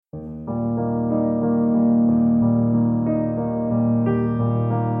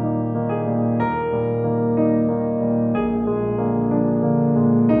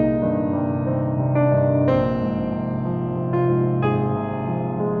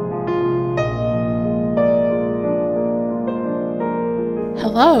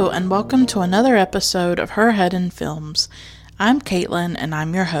Hello, and welcome to another episode of Her Head in Films. I'm Caitlin, and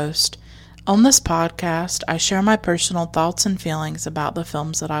I'm your host. On this podcast, I share my personal thoughts and feelings about the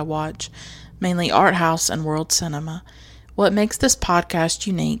films that I watch, mainly art house and world cinema. What makes this podcast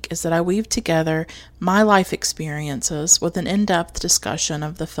unique is that I weave together my life experiences with an in-depth discussion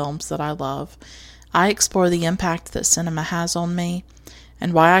of the films that I love. I explore the impact that cinema has on me,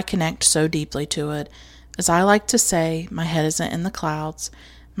 and why I connect so deeply to it. As I like to say, my head isn't in the clouds,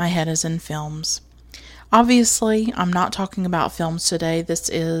 my head is in films. Obviously, I'm not talking about films today. This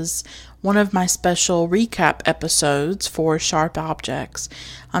is one of my special recap episodes for Sharp Objects.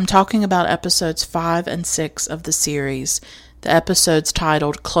 I'm talking about episodes 5 and 6 of the series, the episodes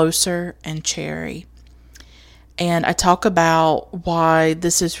titled Closer and Cherry. And I talk about why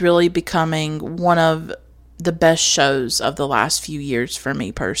this is really becoming one of the best shows of the last few years for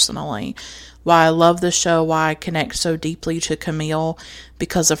me personally. Why I love the show, why I connect so deeply to Camille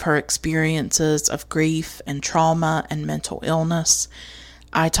because of her experiences of grief and trauma and mental illness.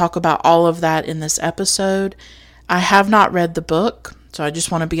 I talk about all of that in this episode. I have not read the book, so I just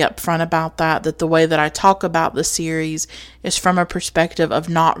want to be upfront about that the way that I talk about the series is from a perspective of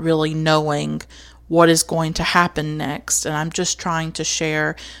not really knowing what is going to happen next. And I'm just trying to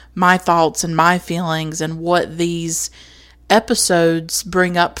share my thoughts and my feelings and what these episodes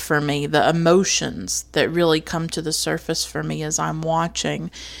bring up for me, the emotions that really come to the surface for me as I'm watching.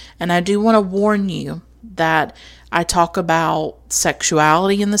 And I do want to warn you that I talk about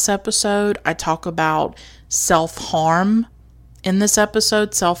sexuality in this episode. I talk about self-harm in this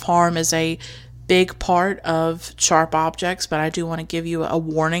episode. Self-harm is a big part of Sharp Objects, but I do want to give you a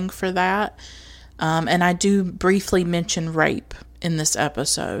warning for that. And I do briefly mention rape in this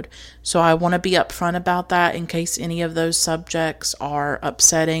episode. So I want to be upfront about that in case any of those subjects are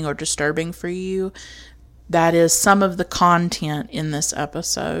upsetting or disturbing for you. That is some of the content in this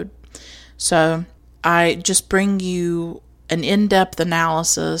episode. So I just bring you an in-depth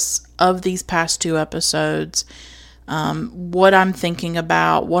analysis of these past two episodes, what I'm thinking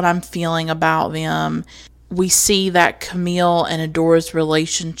about, what I'm feeling about them. We see that Camille and Adora's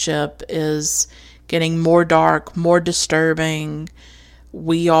relationship is getting more dark, more disturbing.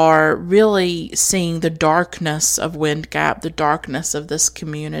 We are really seeing the darkness of Wind Gap, the darkness of this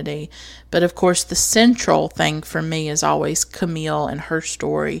community. But of course, the central thing for me is always Camille and her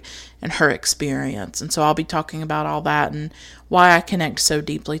story and her experience. And so I'll be talking about all that and why I connect so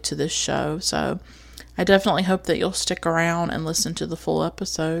deeply to this show. So I definitely hope that you'll stick around and listen to the full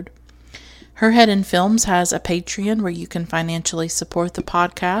episode. Her Head in Films has a Patreon where you can financially support the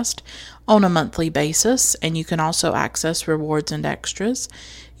podcast on a monthly basis, and you can also access rewards and extras.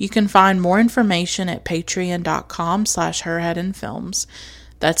 You can find more information at patreon.com/herheadinfilms.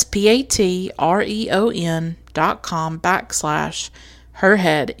 That's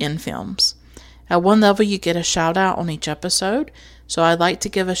patreon.com/herheadinfilms. At one level, you get a shout out on each episode. So I'd like to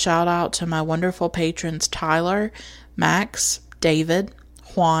give a shout out to my wonderful patrons Tyler, Max, David,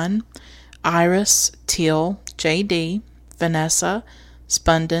 Juan, Iris, Teal, JD, Vanessa,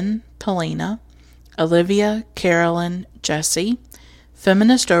 Spunden, Polina, Olivia, Carolyn, Jesse,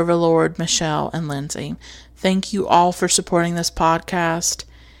 Feminist Overlord, Michelle, and Lindsay. Thank you all for supporting this podcast.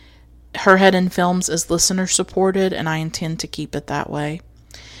 Her Head in Films is listener supported, and I intend to keep it that way.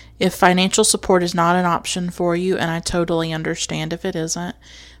 If financial support is not an option for you, and I totally understand if it isn't,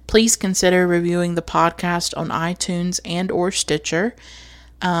 please consider reviewing the podcast on iTunes and or Stitcher.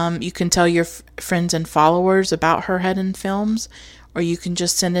 You can tell your friends and followers about Her Head in Films, or you can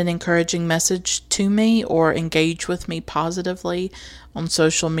just send an encouraging message to me or engage with me positively on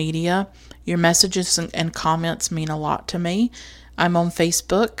social media. Your messages and comments mean a lot to me. I'm on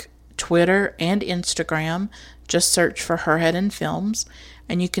Facebook, Twitter, and Instagram. Just search for Her Head in Films,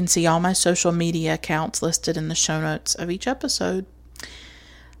 and you can see all my social media accounts listed in the show notes of each episode.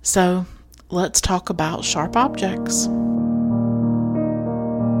 So, let's talk about Sharp Objects.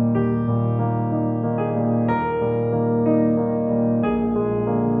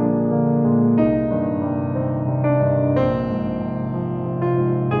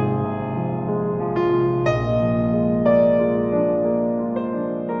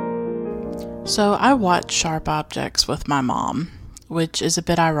 So I watched Sharp Objects with my mom, which is a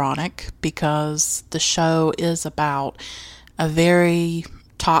bit ironic because the show is about a very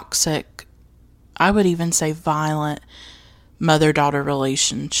toxic, I would even say violent, mother-daughter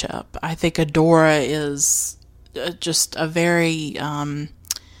relationship. I think Adora is just a very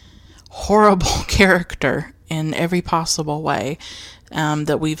horrible character in every possible way.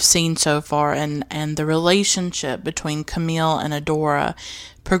 that we've seen so far, and the relationship between Camille and Adora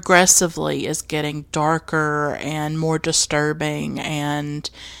progressively is getting darker and more disturbing, and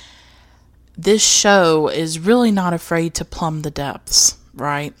this show is really not afraid to plumb the depths,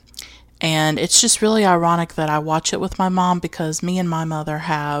 right? And it's just really ironic that I watch it with my mom, because me and my mother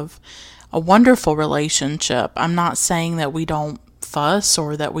have a wonderful relationship. I'm not saying that we don't fuss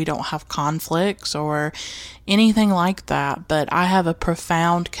or that we don't have conflicts or anything like that, but I have a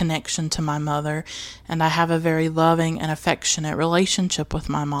profound connection to my mother, and I have a very loving and affectionate relationship with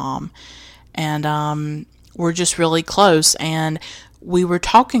my mom. And we're just really close. And we were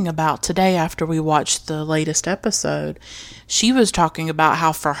talking about today, after we watched the latest episode, she was talking about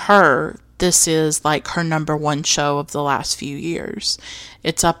how for her, this is like her number one show of the last few years.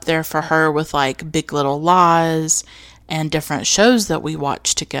 It's up there for her with like Big Little Lies and different shows that we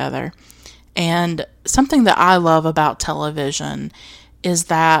watch together. And something that I love about television is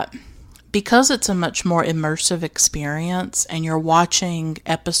that because it's a much more immersive experience and you're watching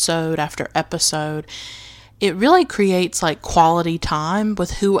episode after episode, it really creates like quality time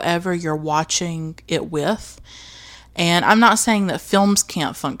with whoever you're watching it with. And I'm not saying that films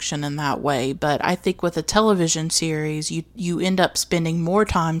can't function in that way, but I think with a television series, you end up spending more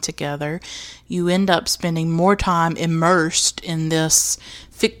time together. You end up spending more time immersed in this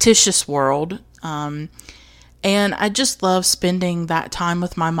fictitious world. And I just love spending that time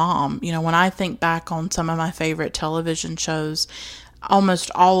with my mom. You know, when I think back on some of my favorite television shows, almost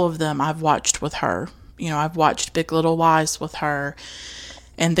all of them I've watched with her. You know, I've watched Big Little Lies with her,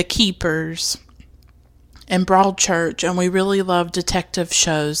 and The Keepers, and Broadchurch, and we really love detective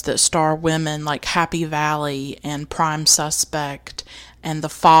shows that star women like Happy Valley and Prime Suspect and The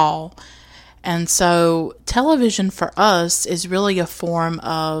Fall. And so television for us is really a form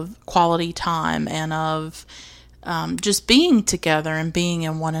of quality time and of just being together and being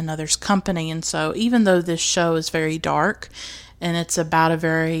in one another's company. And so even though this show is very dark and it's about a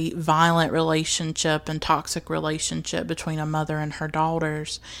very violent relationship and toxic relationship between a mother and her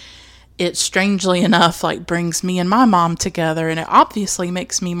daughters, it strangely enough like brings me and my mom together, and it obviously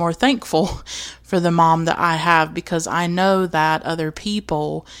makes me more thankful for the mom that I have, because I know that other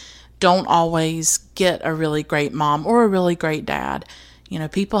people don't always get a really great mom or a really great dad. You know,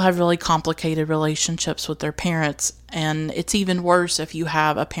 people have really complicated relationships with their parents, and it's even worse if you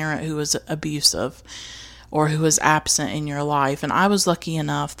have a parent who is abusive or who is absent in your life. And I was lucky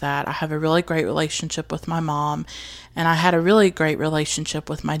enough that I have a really great relationship with my mom, and I had a really great relationship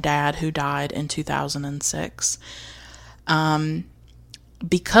with my dad, who died in 2006.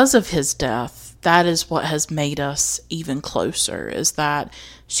 Because of his death, that is what has made us even closer, is that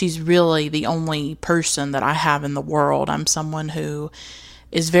she's really the only person that I have in the world. I'm someone who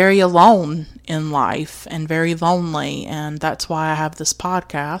is very alone in life and very lonely, and that's why I have this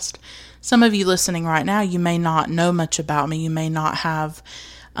podcast. Some of you listening right now, you may not know much about me. You may not have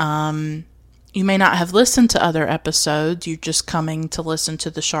listened to other episodes. You're just coming to listen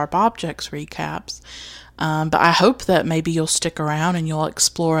to the Sharp Objects recaps. But I hope that maybe you'll stick around and you'll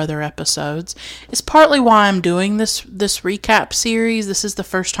explore other episodes. It's partly why I'm doing this recap series. This is the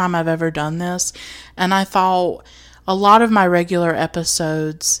first time I've ever done this, and I thought a lot of my regular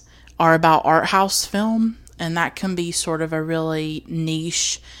episodes are about art house film, and that can be sort of a really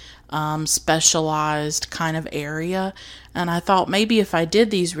niche, specialized kind of area. And I thought maybe if I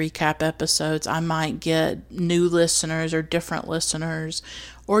did these recap episodes, I might get new listeners or different listeners,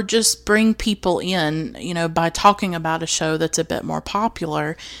 or just bring people in, you know, by talking about a show that's a bit more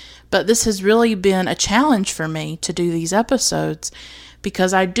popular. But this has really been a challenge for me to do these episodes,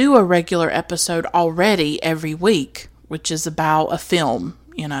 because I do a regular episode already every week, which is about a film,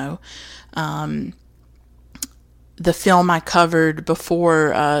 you know. The film I covered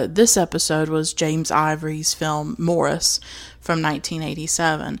before this episode was James Ivory's film Morris from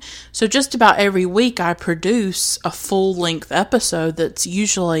 1987. So just about every week I produce a full-length episode that's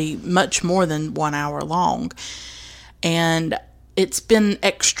usually much more than 1 hour long. And it's been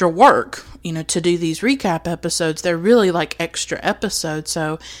extra work, you know, to do these recap episodes. They're really like extra episodes.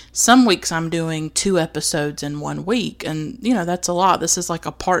 So some weeks I'm doing 2 episodes in 1 week. And, you know, that's a lot. This is like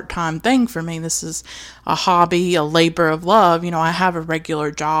a part-time thing for me. This is a hobby, a labor of love. You know, I have a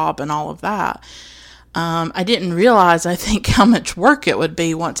regular job and all of that. I didn't realize, I think, how much work it would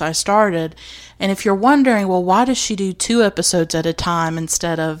be once I started. And if you're wondering, well, why does she do 2 episodes at a time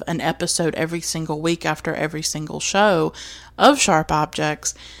instead of an episode every single week after every single show of Sharp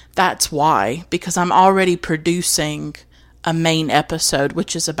Objects? That's why, because I'm already producing a main episode,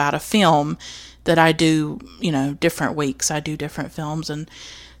 which is about a film that I do, you know, different weeks. I do different films, and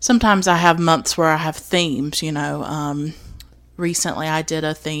sometimes I have months where I have themes, you know, recently I did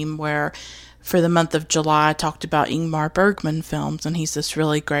a theme where for the month of July I talked about Ingmar Bergman films, and he's this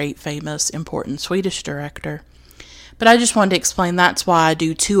really great, famous, important Swedish director. But I just wanted to explain that's why I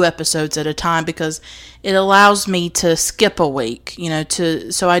do 2 episodes at a time, because it allows me to skip a week,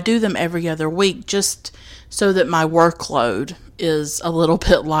 so I do them every other week just so that my workload is a little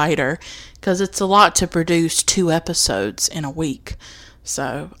bit lighter, because it's a lot to produce 2 episodes in a week.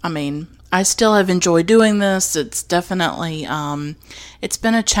 So, I still have enjoyed doing this. It's definitely, it's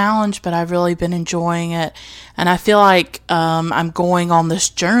been a challenge, but I've really been enjoying it. And I feel like I'm going on this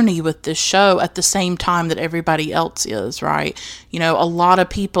journey with this show at the same time that everybody else is, right? A lot of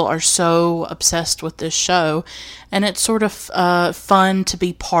people are so obsessed with this show, and it's sort of fun to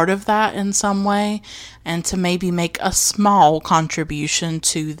be part of that in some way, and to maybe make a small contribution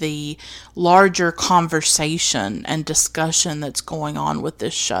to the larger conversation and discussion that's going on with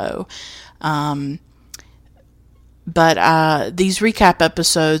this show. But these recap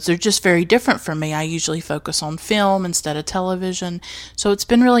episodes, they're just very different from me. I usually focus on film instead of television. So it's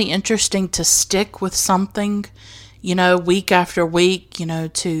been really interesting to stick with something, week after week,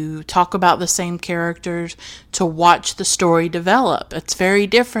 to talk about the same characters, to watch the story develop. It's very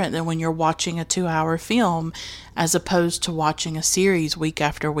different than when you're watching a 2-hour film as opposed to watching a series week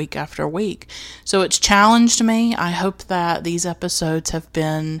after week after week. So it's challenged me. I hope that these episodes have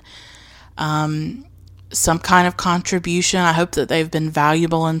been some kind of contribution. I hope that they've been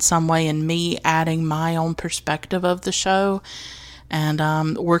valuable in some way in me adding my own perspective of the show.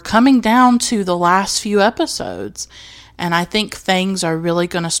 And we're coming down to the last few episodes, and I think things are really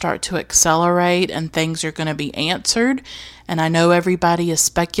going to start to accelerate, and things are going to be answered. And I know everybody is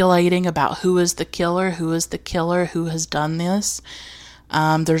speculating about who is the killer, who has done this.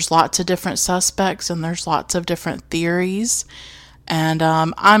 There's lots of different suspects, and there's lots of different theories. And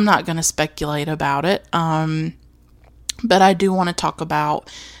I'm not going to speculate about it. But I do want to talk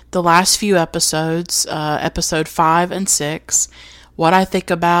about the last few episodes, episode 5 and 6, what I think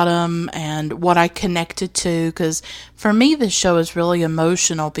about them and what I connected to. Because for me, this show is really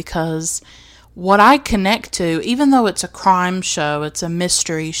emotional, because what I connect to, even though it's a crime show, it's a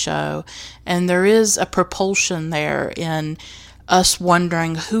mystery show, and there is a propulsion there in us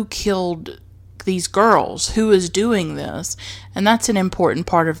wondering who killed these girls, who is doing this, and that's an important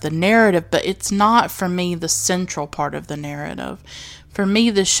part of the narrative, but it's not, for me, the central part of the narrative. For me,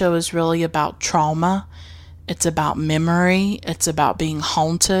 this show is really about trauma. It's about memory. It's about being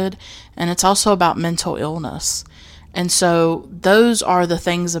haunted, and it's also about mental illness. And so those are the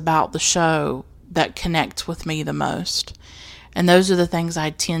things about the show that connect with me the most. And those are the things I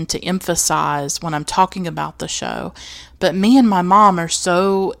tend to emphasize when I'm talking about the show. But me and my mom are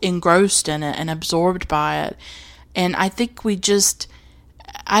so engrossed in it and absorbed by it. And I think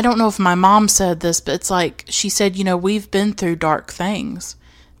I don't know if my mom said this, but it's like she said, we've been through dark things.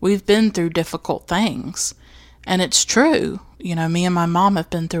 We've been through difficult things. And it's true. Me and my mom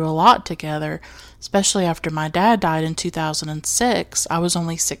have been through a lot together, especially after my dad died in 2006. I was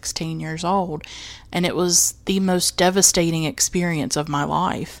only 16 years old, and it was the most devastating experience of my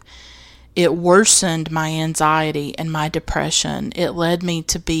life. It worsened my anxiety and my depression. It led me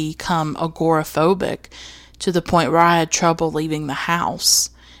to become agoraphobic to the point where I had trouble leaving the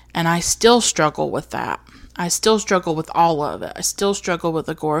house. And I still struggle with that. I still struggle with all of it. I still struggle with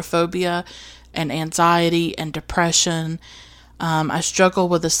agoraphobia and anxiety and depression. I struggle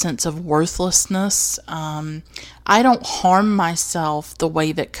with a sense of worthlessness. I don't harm myself the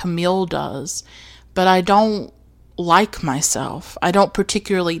way that Camille does, but I don't like myself. I don't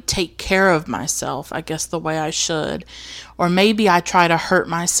particularly take care of myself, I guess, the way I should. Or maybe I try to hurt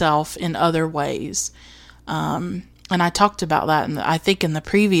myself in other ways. And I talked about that, I think, in the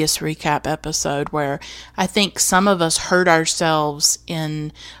previous recap episode, where I think some of us hurt ourselves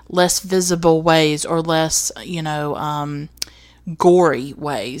in less visible ways or less, gory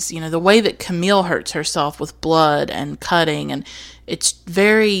ways. The way that Camille hurts herself with blood and cutting, and it's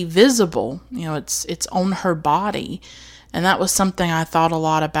very visible. It's on her body. And that was something I thought a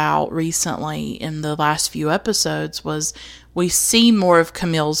lot about recently in the last few episodes, was we see more of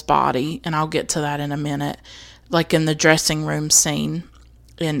Camille's body, and I'll get to that in a minute, like in the dressing room scene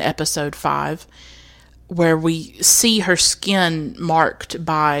in episode 5, where we see her skin marked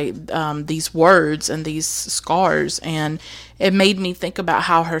by these words and these scars. And it made me think about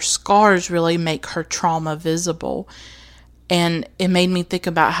how her scars really make her trauma visible. And it made me think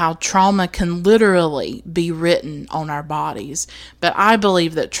about how trauma can literally be written on our bodies. But I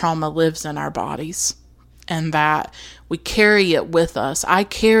believe that trauma lives in our bodies, and that we carry it with us. I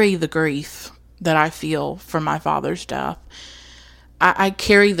carry the grief that I feel from my father's death. I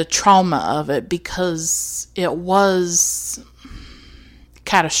carry the trauma of it because it was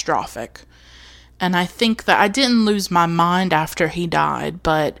catastrophic. And I think that I didn't lose my mind after he died,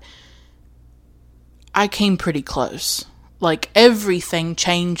 but I came pretty close. Like, everything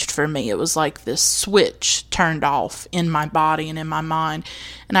changed for me. It was like this switch turned off in my body and in my mind.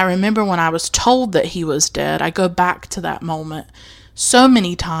 And I remember when I was told that he was dead, I go back to that moment so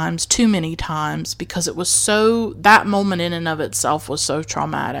many times, too many times, because it was so, that moment in and of itself was so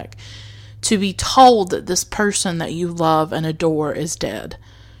traumatic. To be told that this person that you love and adore is dead.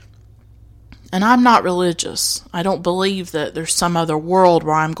 And I'm not religious. I don't believe that there's some other world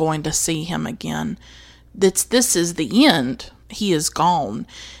where I'm going to see him again. This is the end. He is gone.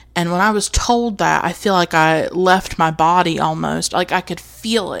 And when I was told that, I feel like I left my body almost. Like I could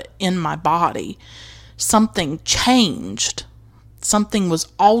feel it in my body. Something changed. Something was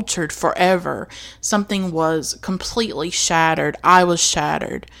altered forever. Something was completely shattered. I was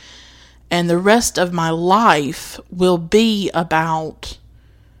shattered. And the rest of my life will be about,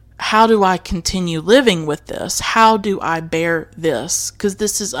 how do I continue living with this? How do I bear this? Because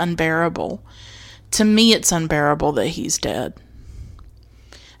this is unbearable. To me, it's unbearable that he's dead.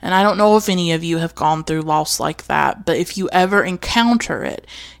 And I don't know if any of you have gone through loss like that, but if you ever encounter it,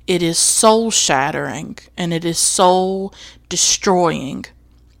 it is soul shattering, and it is soul destroying,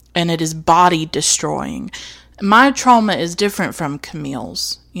 and it is body destroying. My trauma is different from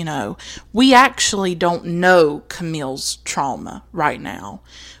Camille's. You know, we actually don't know Camille's trauma right now.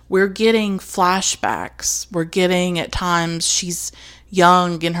 We're getting flashbacks. We're getting, at times, she's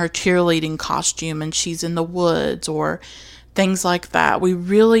young in her cheerleading costume and she's in the woods or things like that. We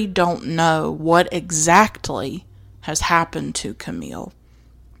really don't know what exactly has happened to Camille.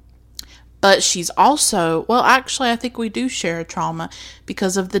 But she's also, well, actually, I think we do share a trauma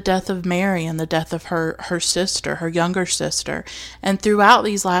because of the death of Mary and the death of her sister, her younger sister. And throughout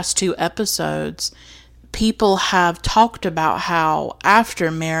these last 2 episodes, people have talked about how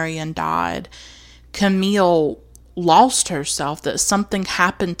after Marion died, Camille lost herself, that something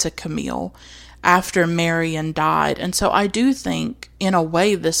happened to Camille after Marion died. And so I do think, in a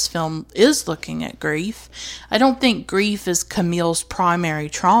way, this film is looking at grief. I don't think grief is Camille's primary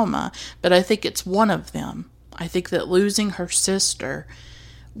trauma, but I think it's one of them. I think that losing her sister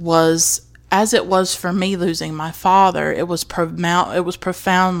was, as it was for me losing my father, it was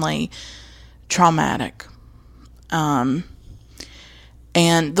profoundly traumatic. And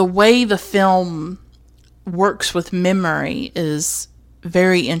the way the film works with memory is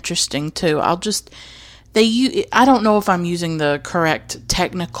very interesting too. I don't know if I'm using the correct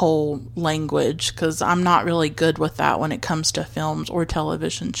technical language, because I'm not really good with that when it comes to films or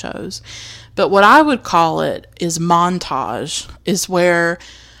television shows. But what I would call it is montage, is where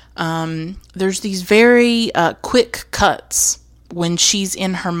there's these very quick cuts when she's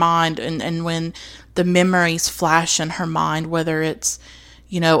in her mind, and when the memories flash in her mind, whether it's,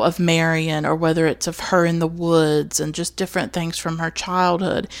 you know, of Marion, or whether it's of her in the woods, and just different things from her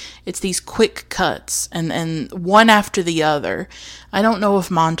childhood. It's these quick cuts, and one after the other. I don't know if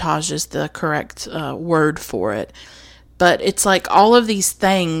montage is the correct word for it, but it's like all of these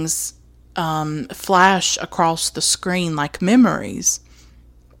things flash across the screen like memories,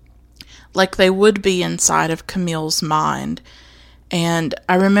 like they would be inside of Camille's mind. And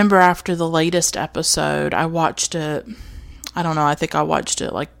I remember after the latest episode, I watched it, I don't know, I think I watched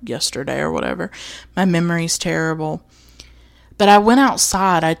it like yesterday or whatever. My memory's terrible. But I went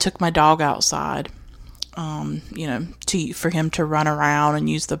outside. I took my dog outside, for him to run around and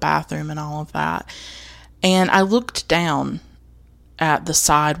use the bathroom and all of that. And I looked down at the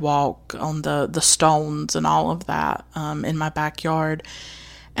sidewalk on the stones and all of that in my backyard.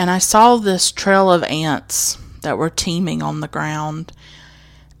 And I saw this trail of ants that were teeming on the ground.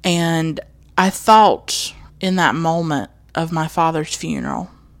 And I thought in that moment of my father's funeral.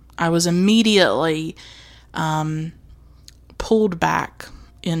 I was immediately pulled back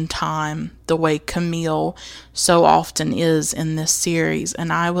in time, the way Camille so often is in this series.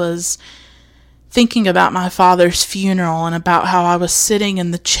 And I was thinking about my father's funeral and about how I was sitting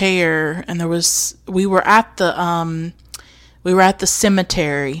in the chair, and we were at the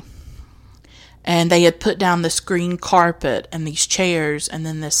cemetery, and they had put down this green carpet and these chairs and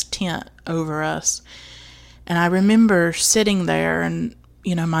then this tent over us. And I remember sitting there, and,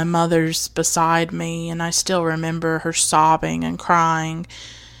 you know, my mother's beside me, and I still remember her sobbing and crying.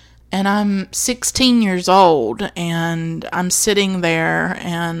 And I'm 16 years old, and I'm sitting there,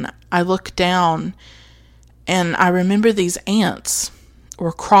 and I look down, and I remember these ants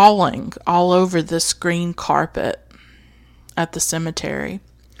were crawling all over this green carpet at the cemetery.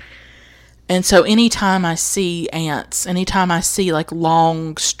 And so anytime I see ants, anytime I see like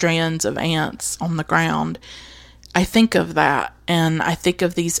long strands of ants on the ground, I think of that, and I think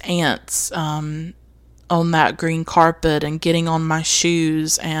of these ants on that green carpet and getting on my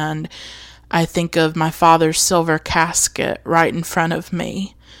shoes, and I think of my father's silver casket right in front of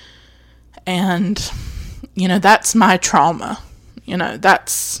me. And, that's my trauma.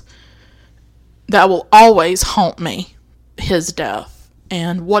 That will always haunt me, his death,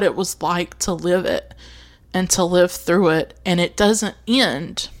 and what it was like to live it and to live through it. And it doesn't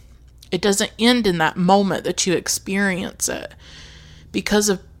end. It doesn't end in that moment that you experience it. Because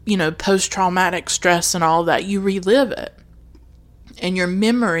of, post-traumatic stress and all that, you relive it. And your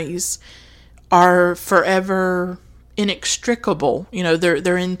memories are forever inextricable.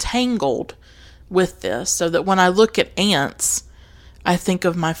 They're entangled with this. So that when I look at ants, I think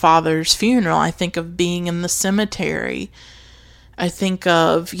of my father's funeral. I think of being in the cemetery. I think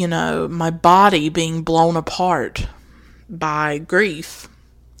of, my body being blown apart by grief.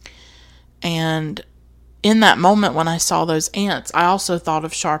 And in that moment when I saw those ants, I also thought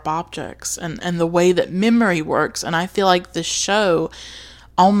of Sharp Objects and the way that memory works. And I feel like this show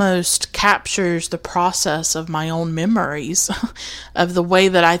almost captures the process of my own memories of the way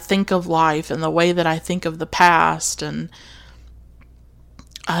that I think of life and the way that I think of the past. And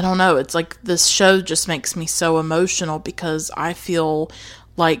I don't know, it's like this show just makes me so emotional because I feel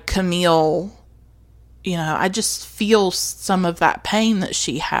like Camille, I just feel some of that pain that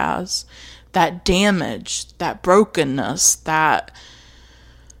she has, that damage, that brokenness, that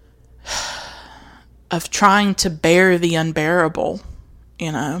of trying to bear the unbearable,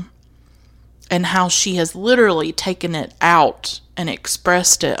 and how she has literally taken it out and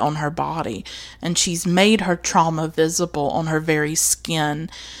expressed it on her body. And she's made her trauma visible on her very skin,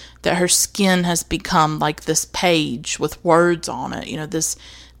 that her skin has become like this page with words on it,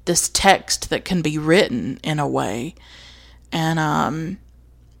 this text that can be written in a way. And,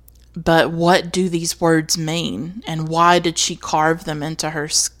 but what do these words mean? And why did she carve them into her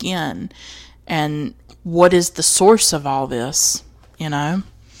skin? And what is the source of all this?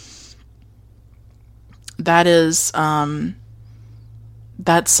 That is,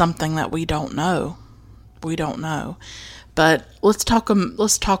 that's something that we don't know. We don't know. But let's talk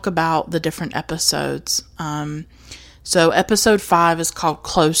about the different episodes. So episode 5 is called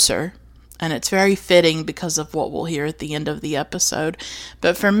Closer, and it's very fitting because of what we'll hear at the end of the episode.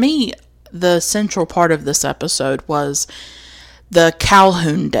 But for me, the central part of this episode was the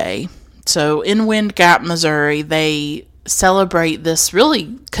Calhoun Day. So in Wind Gap, Missouri, they celebrate this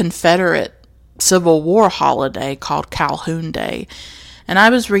really Confederate Civil War holiday called Calhoun Day. And I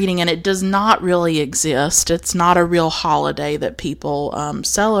was reading, and it does not really exist. It's not a real holiday that people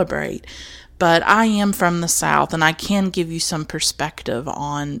celebrate. But I am from the South, and I can give you some perspective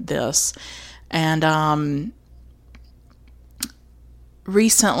on this. And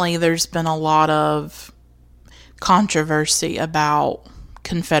recently, there's been a lot of controversy about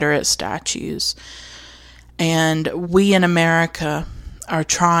Confederate statues. And we in America are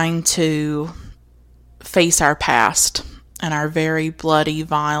trying to face our past and our very bloody,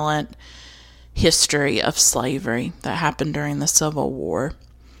 violent history of slavery that happened during the Civil War.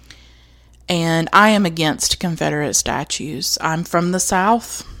 And I am against Confederate statues. I'm from the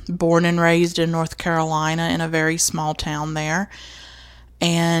South, born and raised in North Carolina in a very small town there.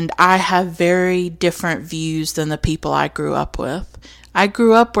 And I have very different views than the people I grew up with. I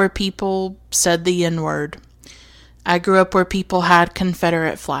grew up where people said the N-word. I grew up where people had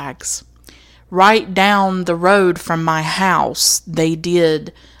Confederate flags. Right down the road from my house, they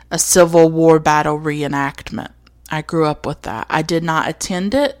did a Civil War battle reenactment. I grew up with that. I did not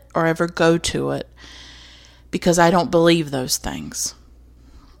attend it or ever go to it because I don't believe those things.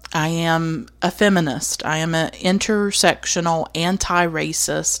 I am a feminist. I am an intersectional,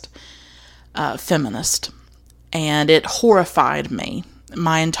 anti-racist feminist. And it horrified me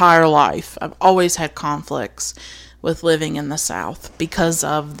my entire life. I've always had conflicts with living in the South because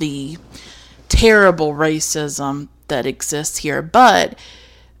of the terrible racism that exists here. But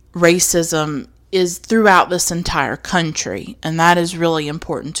racism is throughout this entire country, and that is really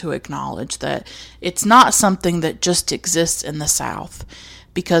important to acknowledge, that it's not something that just exists in the South.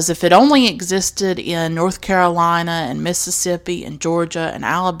 Because if it only existed in North Carolina and Mississippi and Georgia and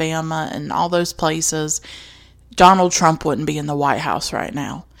Alabama and all those places, Donald Trump wouldn't be in the White House right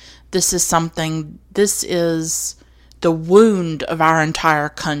now. This is the wound of our entire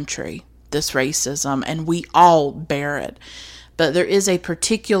country, this racism, and we all bear it. But there is a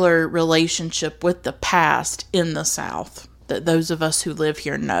particular relationship with the past in the South that those of us who live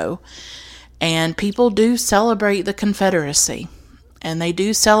here know. And people do celebrate the Confederacy. And they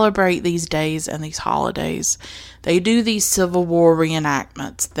do celebrate these days and these holidays. They do these Civil War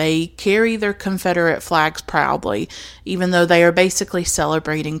reenactments. They carry their Confederate flags proudly, even though they are basically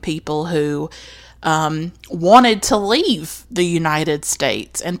celebrating people who wanted to leave the United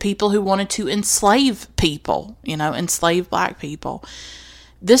States and people who wanted to enslave people, enslave black people.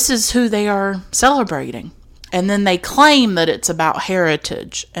 This is who they are celebrating. And then they claim that it's about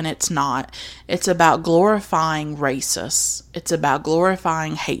heritage, and it's not. It's about glorifying racists. It's about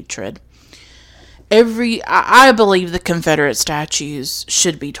glorifying hatred. I believe the Confederate statues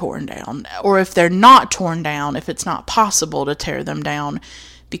should be torn down. Or if they're not torn down, if it's not possible to tear them down,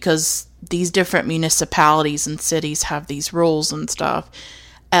 because these different municipalities and cities have these rules and stuff,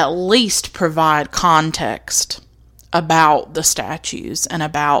 at least provide context about the statues and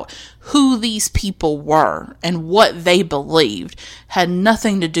about who these people were and what they believed. Had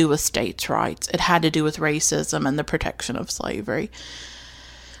nothing to do with states' rights. It had to do with racism and the protection of slavery.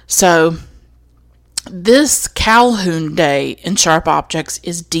 So this Calhoun Day in Sharp Objects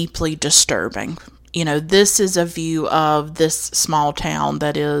is deeply disturbing. This is a view of this small town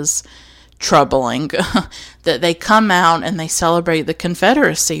that is troubling. That they come out and they celebrate the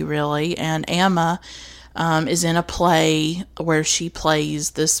Confederacy, really, and Amma is in a play where she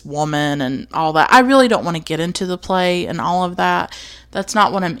plays this woman and all that. I really don't want to get into the play and all of that. That's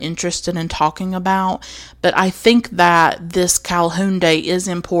not what I'm interested in talking about. But I think that this Calhoun Day is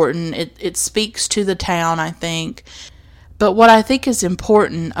important. It speaks to the town, I think. But what I think is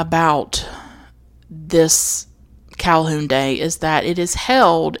important about this Calhoun Day is that it is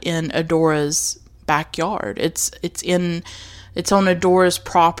held in Adora's backyard. It's on Adora's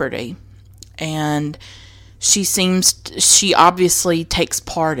property. And she obviously takes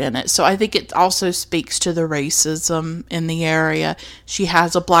part in it. So I think it also speaks to the racism in the area. She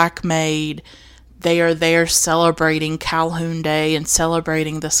has a black maid. They are there celebrating Calhoun Day and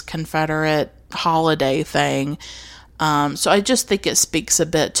celebrating this Confederate holiday thing. So I just think it speaks a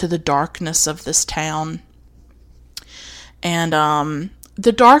bit to the darkness of this town. And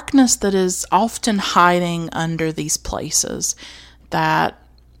the darkness that is often hiding under these places that,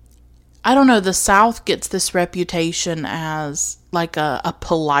 I don't know, the South gets this reputation as like a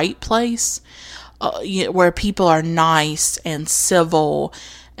polite place where people are nice and civil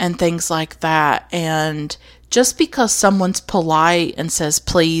and things like that. And just because someone's polite and says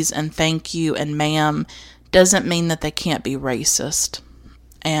please and thank you and ma'am doesn't mean that they can't be racist.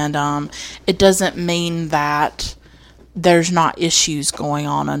 And it doesn't mean that there's not issues going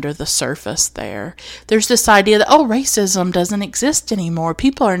on under the surface there. There's this idea that, racism doesn't exist anymore.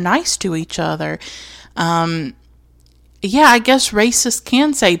 People are nice to each other. Yeah, I guess racists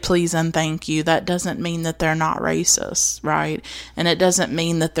can say please and thank you. That doesn't mean that they're not racist, right? And it doesn't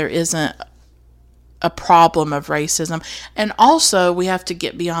mean that there isn't a problem of racism. And also, we have to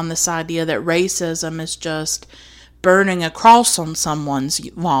get beyond this idea that racism is just burning a cross on someone's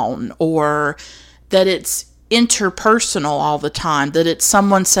lawn, or that it's interpersonal all the time, that it's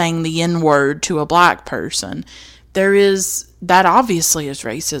someone saying the N-word to a black person. That obviously is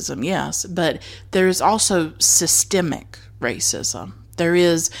racism, yes, but there is also systemic racism. There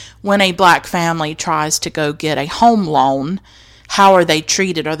is when a black family tries to go get a home loan, how are they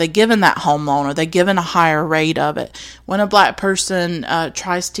treated? Are they given that home loan? Are they given a higher rate of it? When a black person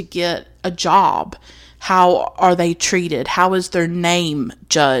tries to get a job, how are they treated? How is their name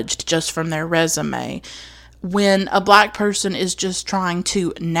judged just from their resume? When a black person is just trying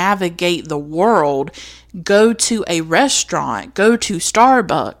to navigate the world, go to a restaurant, go to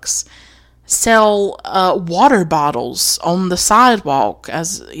Starbucks, sell water bottles on the sidewalk,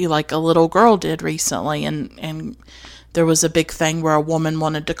 as like a little girl did recently, and there was a big thing where a woman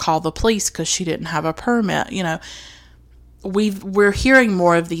wanted to call the police because she didn't have a permit. We're hearing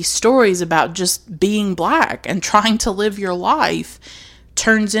more of these stories about just being black and trying to live your life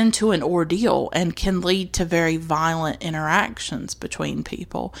turns into an ordeal and can lead to very violent interactions between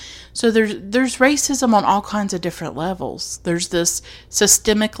people. So there's racism on all kinds of different levels. There's this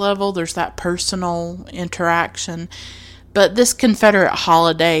systemic level, there's that personal interaction. But this Confederate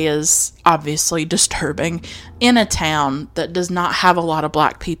holiday is obviously disturbing in a town that does not have a lot of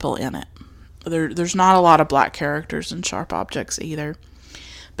black people in it. There's not a lot of black characters in Sharp Objects either.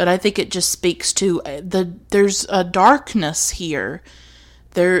 But I think it just speaks to there's a darkness here.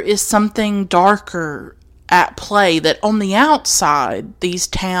 There is something darker at play that on the outside, these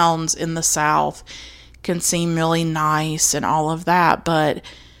towns in the South can seem really nice and all of that, but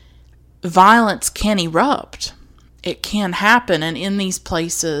violence can erupt. It can happen, and in these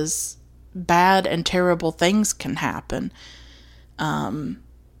places, bad and terrible things can happen.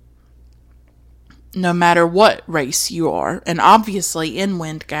 no matter what race you are. And obviously in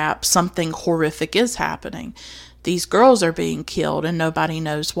Wind Gap, something horrific is happening. These girls are being killed and nobody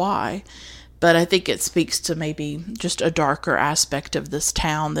knows why. But I think it speaks to maybe just a darker aspect of this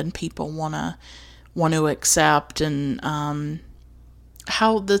town than people want to accept, and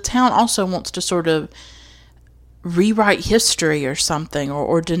how the town also wants to sort of rewrite history or something,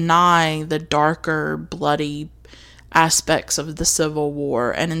 or deny the darker, bloody aspects of the Civil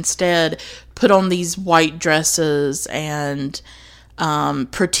War, and instead put on these white dresses and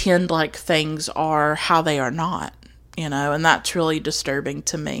pretend like things are how they are not. And that's really disturbing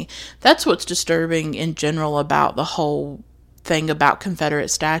to me. That's what's disturbing in general about the whole thing about Confederate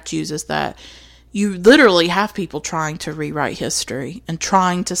statues, is that you literally have people trying to rewrite history and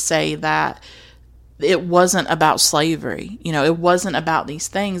trying to say that it wasn't about slavery. It wasn't about these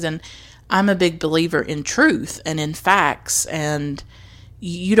things. And I'm a big believer in truth and in facts, and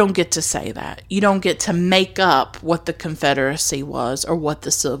you don't get to say that. You don't get to make up what the Confederacy was or what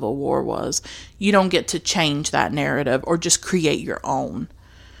the Civil War was. You don't get to change that narrative or just create your own.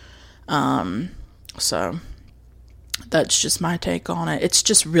 So that's just my take on it. It's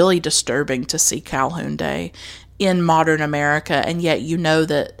just really disturbing to see Calhoun Day in modern America, and yet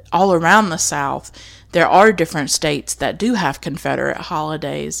that all around the South, there are different states that do have Confederate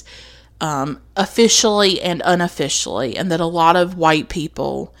holidays, officially and unofficially, and that a lot of white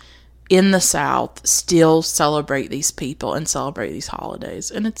people in the South still celebrate these people and celebrate these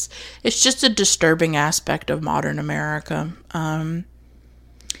holidays. And it's just a disturbing aspect of modern America.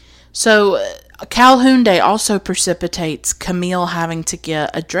 So Calhoun Day also precipitates Camille having to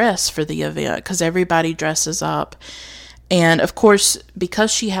get a dress for the event, because everybody dresses up. And of course,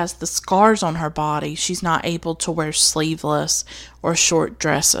 because she has the scars on her body, she's not able to wear sleeveless or short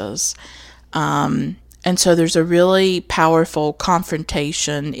dresses. And so there's a really powerful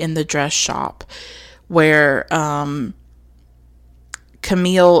confrontation in the dress shop where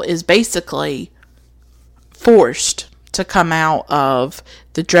Camille is basically forced to come out of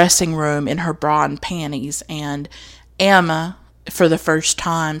the dressing room in her bra and panties, and Emma, for the first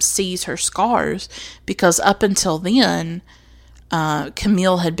time, sees her scars, because up until then,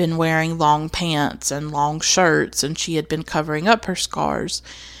 Camille had been wearing long pants and long shirts, and she had been covering up her scars.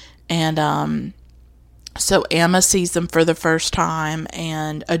 And so Emma sees them for the first time,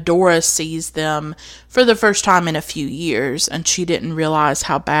 and Adora sees them for the first time in a few years, and she didn't realize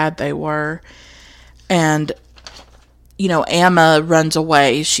how bad they were. And Emma runs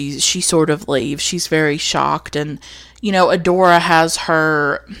away. She sort of leaves. She's very shocked. And, Adora has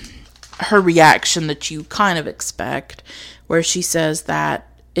her reaction that you kind of expect, where she says that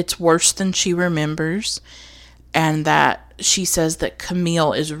it's worse than she remembers, and that she says that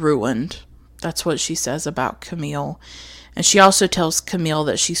Camille is ruined. That's what she says about Camille. And she also tells Camille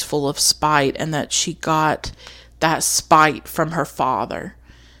that she's full of spite, and that she got that spite from her father.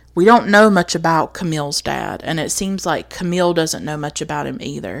 We don't know much about Camille's dad, and it seems like Camille doesn't know much about him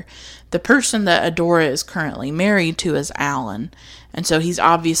either. The person that Adora is currently married to is Alan, and so he's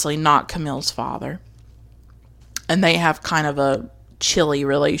obviously not Camille's father. And they have kind of a chilly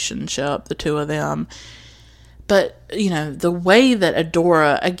relationship, the two of them. But, the way that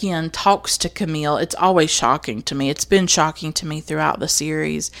Adora, again, talks to Camille, it's always shocking to me. It's been shocking to me throughout the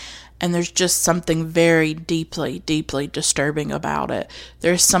series. And there's just something very deeply, deeply disturbing about it.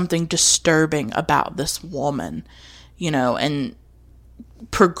 There's something disturbing about this woman, and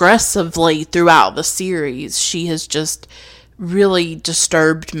progressively throughout the series, she has just really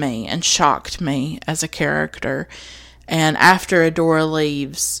disturbed me and shocked me as a character. And after Adora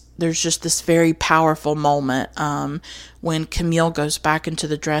leaves, there's just this very powerful moment when Camille goes back into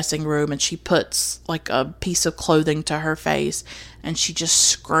the dressing room and she puts like a piece of clothing to her face and she just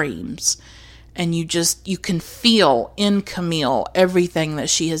screams. And you can feel in Camille everything that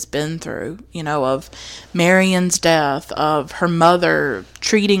she has been through, of Marion's death, of her mother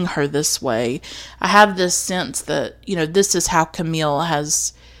treating her this way. I have this sense that, this is how Camille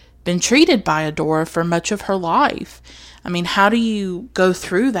has been treated by Adora for much of her life. I mean, how do you go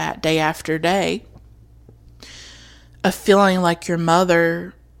through that day after day of feeling like your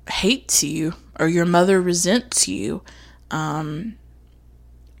mother hates you or your mother resents you?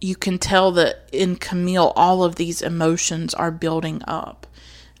 You can tell that in Camille, all of these emotions are building up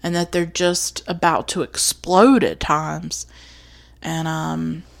and that they're just about to explode at times.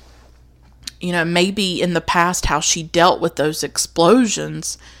 And, maybe in the past how she dealt with those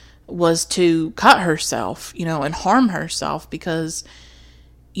explosions was to cut herself, and harm herself because,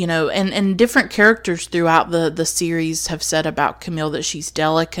 and different characters throughout the series have said about Camille that she's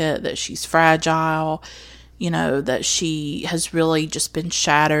delicate, that she's fragile, that she has really just been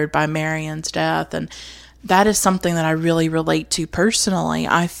shattered by Marion's death. And that is something that I really relate to personally.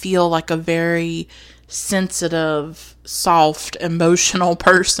 I feel like a very sensitive, soft, emotional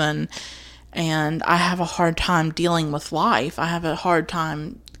person, and I have a hard time dealing with life. I have a hard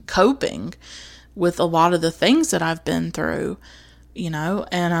time coping with a lot of the things that I've been through,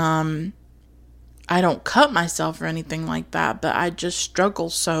 and I don't cut myself or anything like that, but I just struggle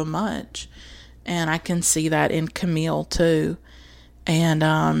so much. And I can see that in Camille too.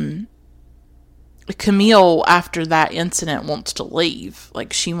 And Camille, after that incident, wants to leave.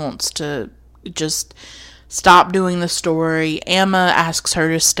 Like, she wants to just stop doing the story. Emma asks her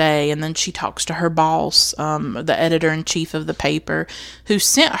to stay, and then she talks to her boss, the editor-in-chief of the paper, who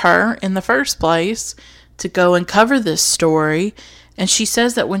sent her in the first place to go and cover this story. And she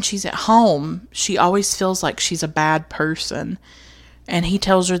says that when she's at home, she always feels like she's a bad person. And he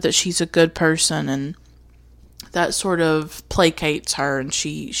tells her that she's a good person, and that sort of placates her, and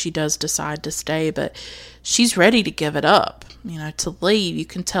she does decide to stay, but she's ready to give it up, to leave. You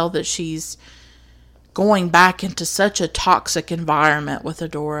can tell that she's going back into such a toxic environment with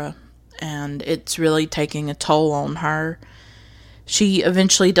Adora, and it's really taking a toll on her. She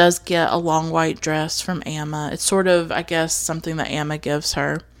eventually does get a long white dress from Emma. It's sort of, I guess, something that Emma gives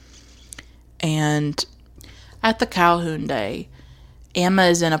her. And at the Calhoun Day, Emma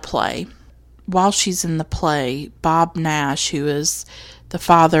is in a play. While she's in the play, Bob Nash, who is the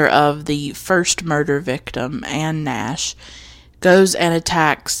father of the first murder victim, Anne Nash, goes and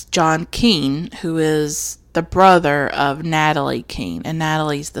attacks John Keene, who is the brother of Natalie Keene, and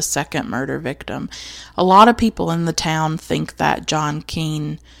Natalie's the second murder victim. A lot of people in the town think that John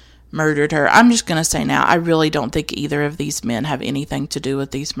Keene murdered her. I'm just going to say now, I really don't think either of these men have anything to do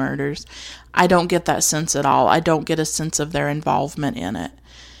with these murders. I don't get that sense at all. I don't get a sense of their involvement in it.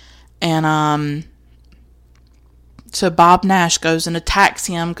 And so Bob Nash goes and attacks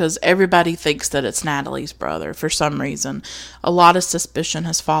him because everybody thinks that it's Natalie's brother for some reason. A lot of suspicion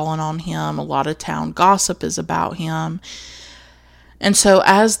has fallen on him. A lot of town gossip is about him. And so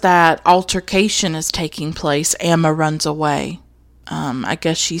as that altercation is taking place, Emma runs away. I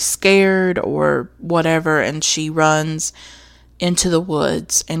guess she's scared or whatever, and she runs into the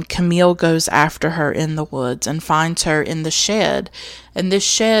woods, and Camille goes after her in the woods and finds her in the shed. And this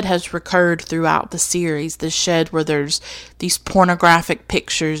shed has recurred throughout the series, this shed where there's these pornographic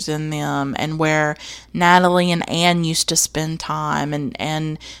pictures in them, and where Natalie and Anne used to spend time,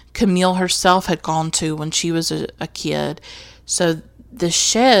 and Camille herself had gone to when she was a kid. So the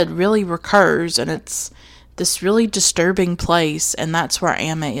shed really recurs, and it's this really disturbing place, and that's where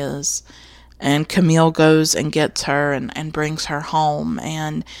Emma is. And Camille goes and gets her and brings her home.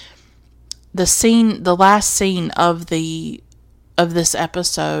 And the last scene of this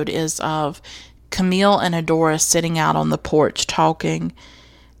episode is of Camille and Adora sitting out on the porch talking.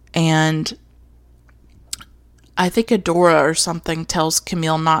 And I think Adora or something tells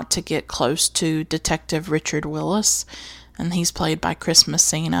Camille not to get close to Detective Richard Willis, and he's played by Chris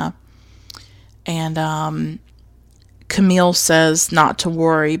Messina. And Camille says not to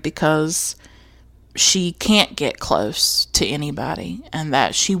worry because she can't get close to anybody, and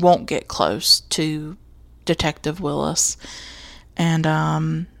that she won't get close to Detective Willis. And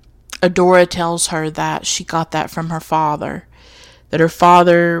Adora tells her that she got that from her father, that her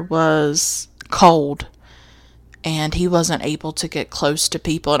father was cold and he wasn't able to get close to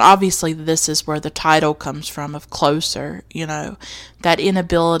people. And obviously this is where the title comes from, of Closer, that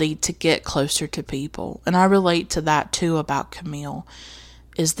inability to get closer to people. And I relate to that too about Camille,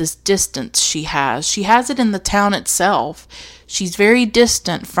 is this distance she has. She has it in the town itself. She's very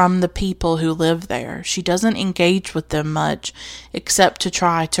distant from the people who live there. She doesn't engage with them much, except to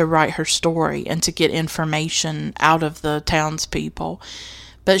try to write her story and to get information out of the townspeople.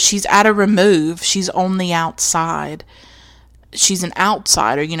 But she's at a remove. She's on the outside. She's an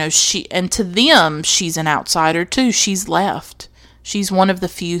outsider, and to them, she's an outsider too. She's left. She's one of the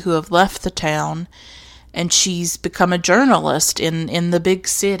few who have left the town, and she's become a journalist in the big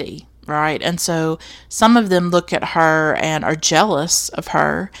city, right? And so some of them look at her and are jealous of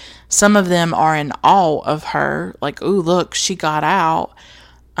her. Some of them are in awe of her, like, ooh, look, she got out.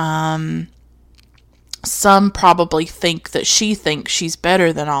 Some probably think that she thinks she's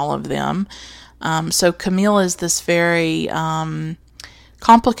better than all of them. So Camille is this very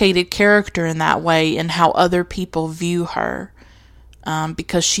complicated character in that way, in how other people view her,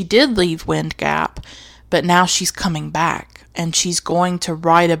 because she did leave Wind Gap, but now she's coming back, and she's going to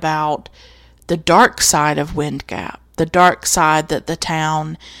write about the dark side of Wind Gap, the dark side that the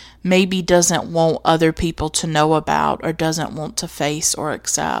town maybe doesn't want other people to know about, or doesn't want to face or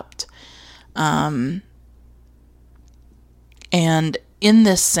accept. And in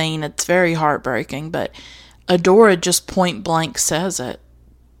this scene, it's very heartbreaking, but Adora just point blank says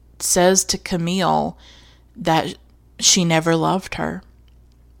to Camille that she never loved her.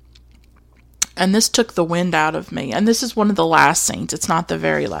 And this took the wind out of me. And this is one of the last scenes. It's not the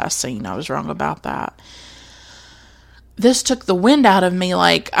very last scene. I was wrong about that. This took the wind out of me.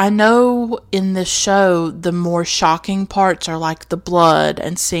 Like, I know in this show, the more shocking parts are like the blood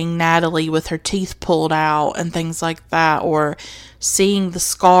and seeing Natalie with her teeth pulled out and things like that, or seeing the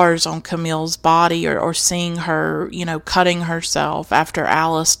scars on Camille's body, or seeing her, cutting herself after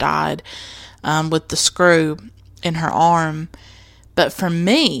Alice died with the screw in her arm. But for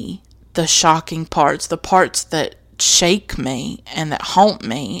me, the shocking parts, the parts that shake me and that haunt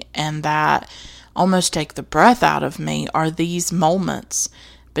me and that almost take the breath out of me, are these moments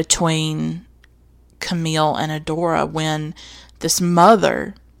between Camille and Adora when this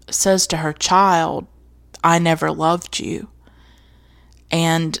mother says to her child, "I never loved you."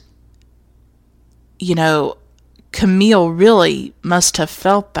 And, Camille really must have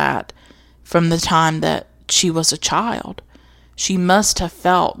felt that from the time that she was a child. She must have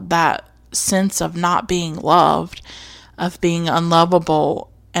felt that sense of not being loved, of being unlovable.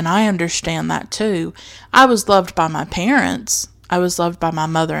 And I understand that too. I was loved by my parents. I was loved by my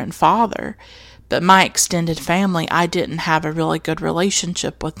mother and father. But my extended family, I didn't have a really good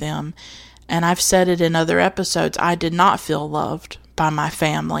relationship with them. And I've said it in other episodes, I did not feel loved by my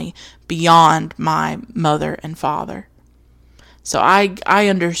family beyond my mother and father. So I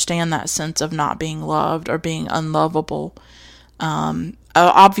understand that sense of not being loved or being unlovable.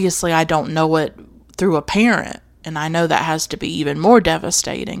 Obviously, I don't know it through a parent. And I know that has to be even more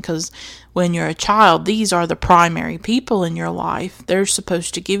devastating, because when you're a child, these are the primary people in your life. They're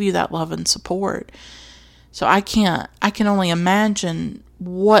supposed to give you that love and support. So I can only imagine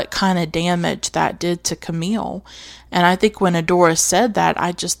what kind of damage that did to Camille. And I think when Adora said that,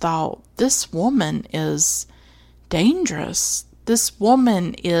 I just thought, this woman is dangerous. This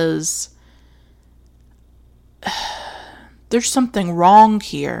woman is... There's something wrong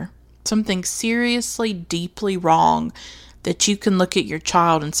here. Something seriously, deeply wrong, that you can look at your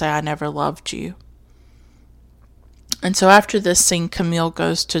child and say, "I never loved you." And so after this scene, Camille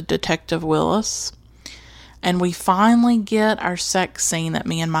goes to Detective Willis, and we finally get our sex scene that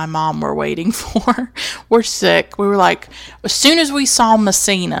me and my mom were waiting for. We're sick. We were like, as soon as we saw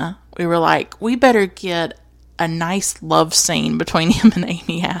Messina, we were like, we better get a nice love scene between him and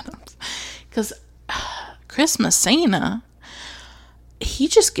Amy Adams. Because Chris Messina, he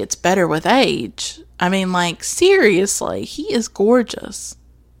just gets better with age. I mean, like, seriously, he is gorgeous.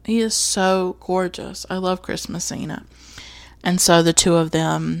 He is so gorgeous. I love Chris Messina. And so the two of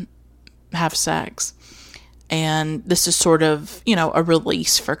them have sex. And this is sort of, a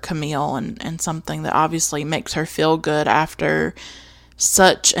release for Camille and something that obviously makes her feel good after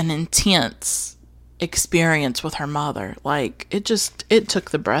such an intense experience with her mother. Like, it took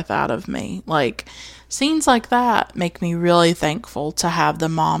the breath out of me. Like, scenes like that make me really thankful to have the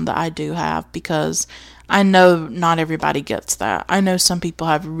mom that I do have, because I know not everybody gets that. I know some people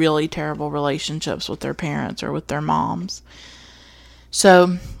have really terrible relationships with their parents or with their moms.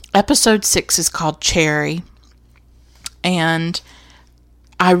 So, episode 6 is called Cherry, and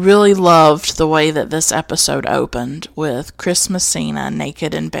I really loved the way that this episode opened with Chris Messina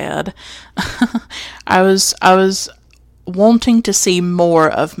naked in bed. I was wanting to see more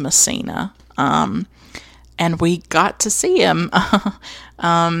of Messina. And we got to see him.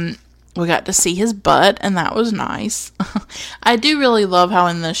 We got to see his butt, and that was nice. I do really love how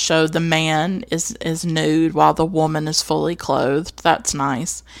in this show the man is nude while the woman is fully clothed. That's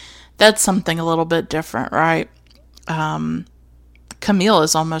nice. That's something a little bit different, right? Camille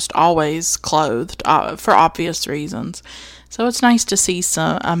is almost always clothed for obvious reasons. So it's nice to see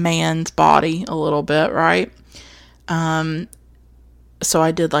a man's body a little bit, right? So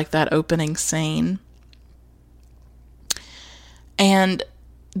I did like that opening scene. And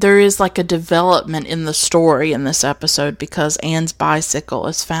there is like a development in the story in this episode, because Anne's bicycle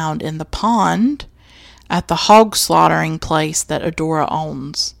is found in the pond at the hog slaughtering place that Adora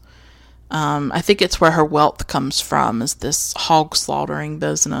owns. I think it's where her wealth comes from, is this hog slaughtering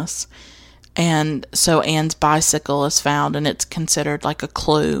business. And so Anne's bicycle is found, and it's considered like a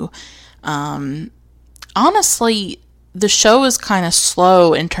clue. Honestly, the show is kind of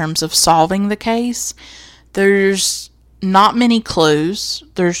slow in terms of solving the case. There's not many clues.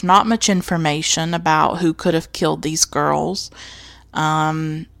 There's not much information about who could have killed these girls.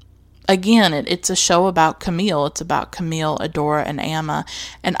 Again, it's a show about Camille. It's about Camille, Adora, and Amma.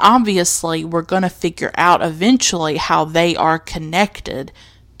 And obviously, we're going to figure out eventually how they are connected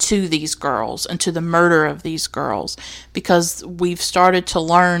to these girls and to the murder of these girls, because we've started to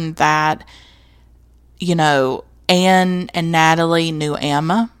learn that, Anne and Natalie knew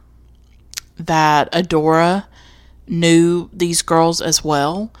Emma, that Adora knew these girls as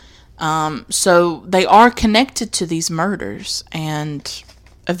well. So they are connected to these murders, and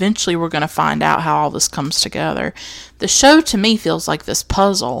eventually we're going to find out how all this comes together. The show, to me, feels like this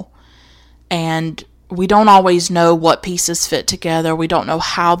puzzle, and we don't always know what pieces fit together. We don't know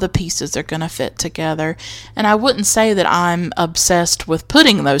how the pieces are going to fit together. And I wouldn't say that I'm obsessed with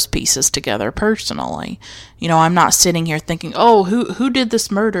putting those pieces together personally. I'm not sitting here thinking, oh, who did this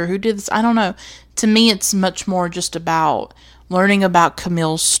murder? Who did this? I don't know. To me, it's much more just about learning about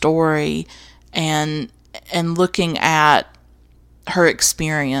Camille's story and looking at her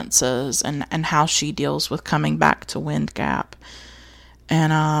experiences and how she deals with coming back to Wind Gap.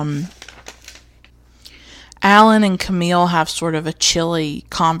 And Alan and Camille have sort of a chilly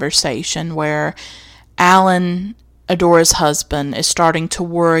conversation where Alan, Adora's husband, is starting to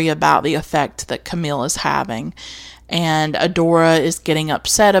worry about the effect that Camille is having. And Adora is getting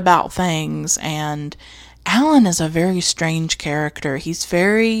upset about things. And Alan is a very strange character. He's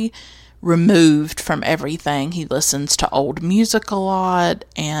very removed from everything. He listens to old music a lot.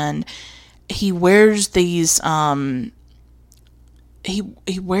 And he wears these,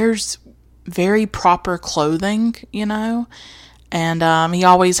 he wears very proper clothing, and he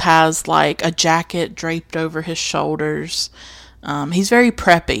always has like a jacket draped over his shoulders. He's very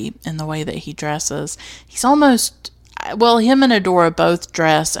preppy in the way that he dresses. He's almost, him and Adora both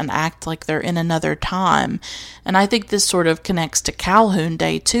dress and act like they're in another time, and I think this sort of connects to Calhoun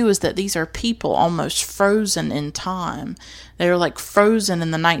Day too, is that these are people almost frozen in time. They're like frozen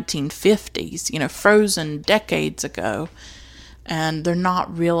in the 1950s, frozen decades ago. And they're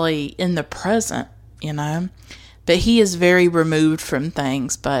not really in the present, But he is very removed from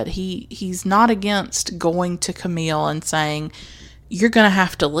things. But he's not against going to Camille and saying, you're going to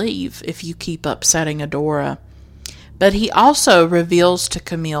have to leave if you keep upsetting Adora. But he also reveals to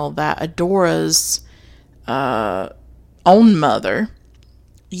Camille that Adora's own mother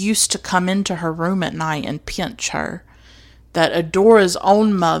used to come into her room at night and pinch her. That Adora's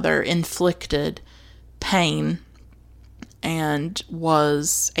own mother inflicted pain and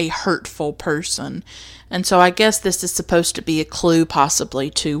was a hurtful person. And so I guess this is supposed to be a clue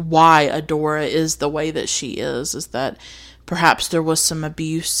possibly to why Adora is the way that she is that perhaps there was some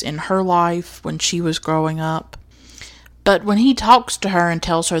abuse in her life when she was growing up. But when he talks to her and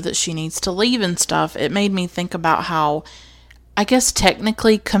tells her that she needs to leave and stuff, it made me think about how, I guess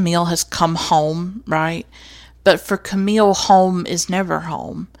technically Camille has come home, right? But for Camille, home is never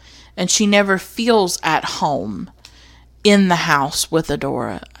home. And she never feels at home in the house with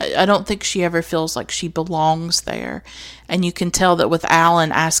Adora. I don't think she ever feels like she belongs there. And you can tell that with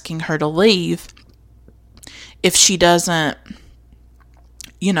Alan asking her to leave, if she doesn't,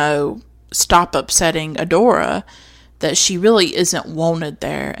 stop upsetting Adora, that she really isn't wanted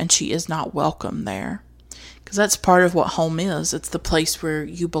there and she is not welcome there. Because that's part of what home is. It's the place where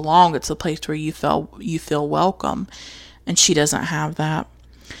you belong. It's the place where you feel welcome. And she doesn't have that.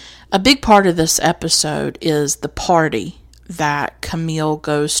 A big part of this episode is the party that Camille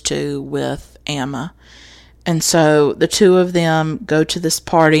goes to with Emma. And so the two of them go to this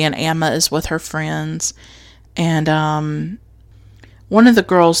party and Emma is with her friends. And one of the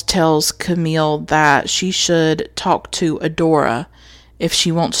girls tells Camille that she should talk to Adora if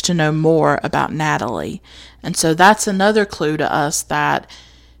she wants to know more about Natalie. And so that's another clue to us that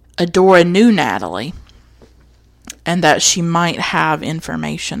Adora knew Natalie and that she might have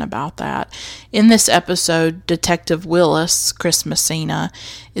information about that. In this episode, Detective Willis, Chris Messina,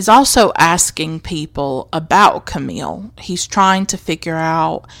 is also asking people about Camille. He's trying to figure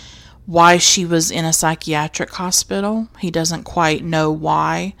out why she was in a psychiatric hospital. He doesn't quite know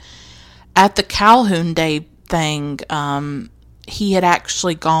why. At the Calhoun Day thing, he had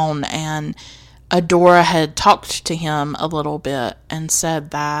actually gone and Adora had talked to him a little bit and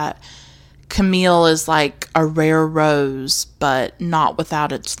said that Camille is like a rare rose, but not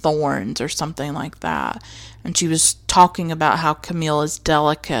without its thorns or something like that. And she was talking about how Camille is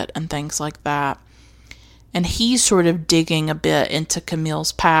delicate and things like that. And he's sort of digging a bit into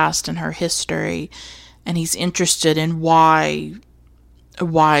Camille's past and her history. And he's interested in why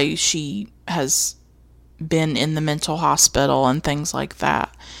she has been in the mental hospital and things like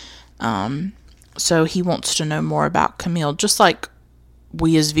that. So he wants to know more about Camille, just like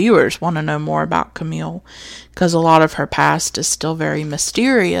we as viewers want to know more about Camille, because a lot of her past is still very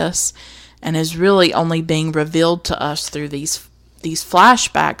mysterious and is really only being revealed to us through these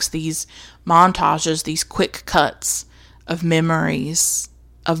flashbacks, these montages, these quick cuts of memories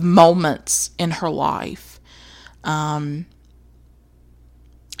moments in her life. And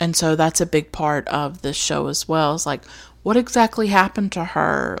so that's a big part of this show as well. It's like, what exactly happened to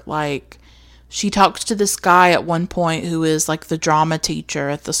her? Like, she talks to this guy at one point who is like the drama teacher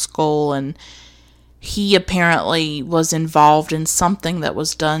at the school, and he apparently was involved in something that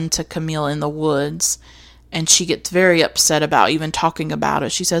was done to Camille in the woods. And she gets very upset about even talking about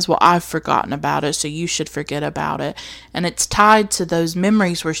it. She says, well, I've forgotten about it, so you should forget about it. And it's tied to those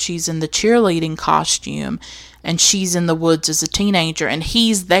memories where she's in the cheerleading costume and she's in the woods as a teenager and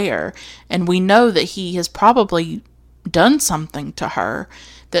he's there. And we know that he has probably done something to her,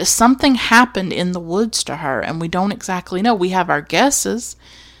 that something happened in the woods to her, and we don't exactly know. We have our guesses,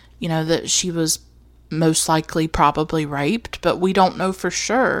 that she was most likely probably raped, but we don't know for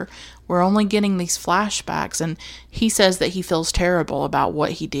sure. We're only getting these flashbacks, and he says that he feels terrible about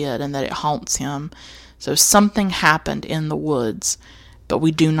what he did and that it haunts him. So something happened in the woods, but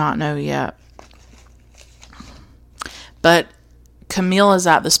we do not know yet. But Camille is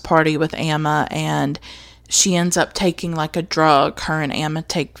at this party with Amma, and she ends up taking like a drug. Her and Amma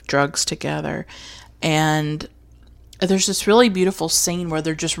take drugs together, and there's this really beautiful scene where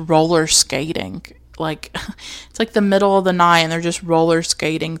they're just roller skating. Like, it's like the middle of the night and they're just roller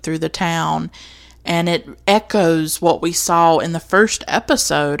skating through the town, and it echoes what we saw in the first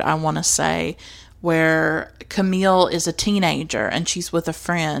episode, I want to say, where Camille is a teenager and she's with a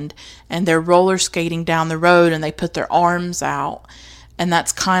friend and they're roller skating down the road and they put their arms out, and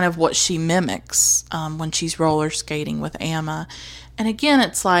that's kind of what she mimics when she's roller skating with Amma. And again,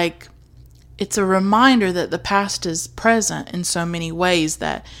 it's like, it's a reminder that the past is present in so many ways,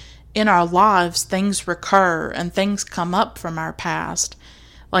 that in our lives, things recur and things come up from our past.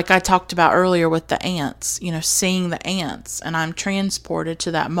 Like I talked about earlier with the ants, seeing the ants, and I'm transported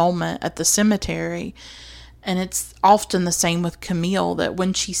to that moment at the cemetery. And it's often the same with Camille, that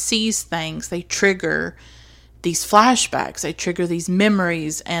when she sees things, they trigger these flashbacks, they trigger these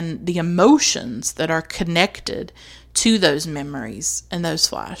memories and the emotions that are connected to those memories and those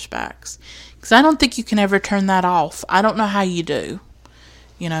flashbacks. Because I don't think you can ever turn that off. I don't know how you do.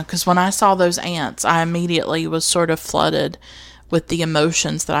 Because when I saw those ants, I immediately was sort of flooded with the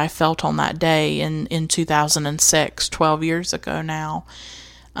emotions that I felt on that day in 2006, 12 years ago now.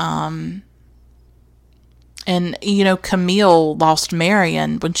 And, Camille lost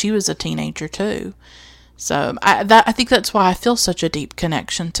Marion when she was a teenager too. So I think that's why I feel such a deep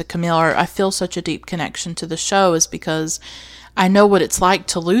connection to Camille, or I feel such a deep connection to the show, is because I know what it's like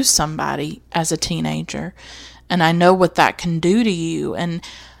to lose somebody as a teenager. And I know what that can do to you. And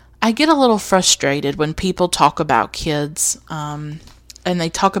I get a little frustrated when people talk about kids, and they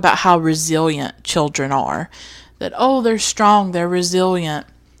talk about how resilient children are. That, they're strong, they're resilient.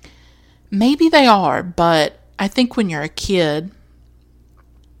 Maybe they are, but I think when you're a kid,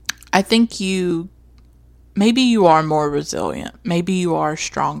 I think maybe you are more resilient. Maybe you are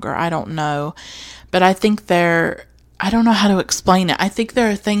stronger. I don't know. But I think I don't know how to explain it. I think there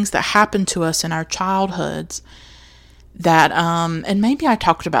are things that happen to us in our childhoods that, and maybe I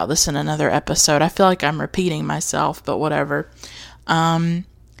talked about this in another episode. I feel like I'm repeating myself, but whatever. That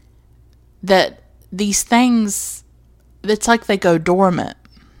these things, it's like they go dormant,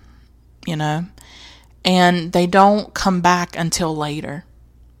 and they don't come back until later.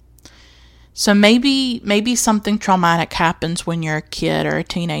 So maybe something traumatic happens when you're a kid or a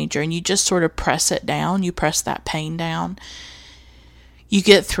teenager, and you just sort of press it down. You press that pain down. You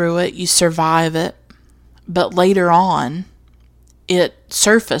get through it. You survive it. But later on, it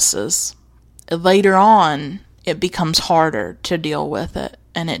surfaces. Later on, it becomes harder to deal with it,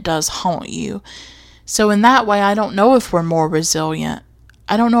 and it does haunt you. So in that way, I don't know if we're more resilient.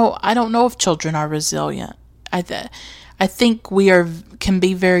 I don't know if children are resilient. I think we can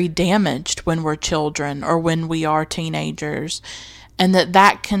be very damaged when we're children or when we are teenagers, and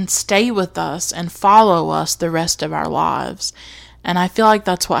that can stay with us and follow us the rest of our lives. And I feel like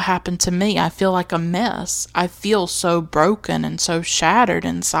that's what happened to me. I feel like a mess. I feel so broken and so shattered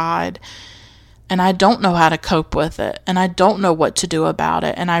inside, and I don't know how to cope with it, and I don't know what to do about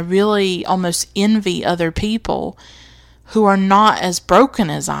it. And I really almost envy other people who are not as broken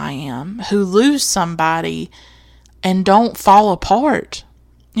as I am, who lose somebody and don't fall apart.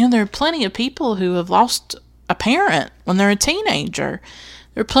 There are plenty of people who have lost a parent when they're a teenager.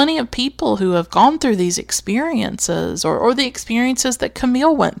 There are plenty of people who have gone through these experiences, or the experiences that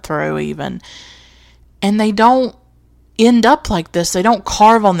Camille went through even, and they don't end up like this. They don't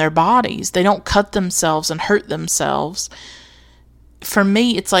carve on their bodies. They don't cut themselves and hurt themselves. for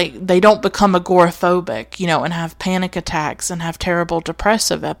me, it's like they don't become agoraphobic, and have panic attacks and have terrible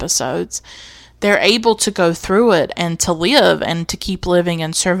depressive episodes. They're able to go through it and to live and to keep living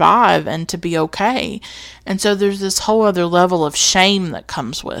and survive and to be okay. And so there's this whole other level of shame that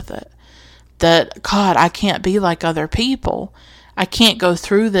comes with it. That, God, I can't be like other people. I can't go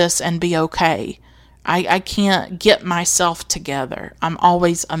through this and be okay. I can't get myself together. I'm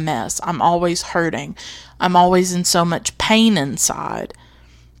always a mess. I'm always hurting. I'm always in so much pain inside.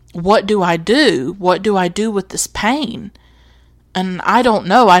 What do I do? What do I do with this pain? And I don't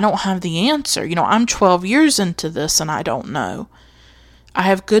know. I don't have the answer. I'm 12 years into this and I don't know. I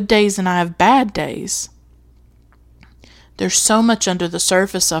have good days and I have bad days. There's so much under the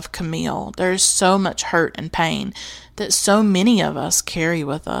surface of Camille. There's so much hurt and pain that so many of us carry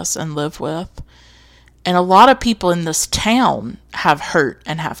with us and live with. And a lot of people in this town have hurt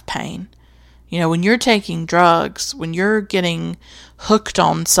and have pain. When you're taking drugs, when you're getting hooked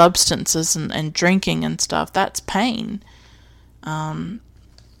on substances and drinking and stuff, that's pain.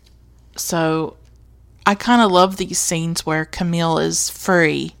 So I kind of love these scenes where Camille is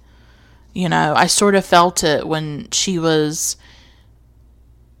free. I sort of felt it when she was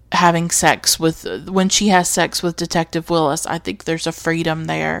when she has sex with Detective Willis. I think there's a freedom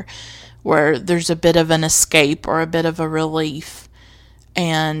there where there's a bit of an escape or a bit of a relief.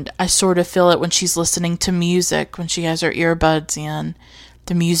 And I sort of feel it when she's listening to music, when she has her earbuds in.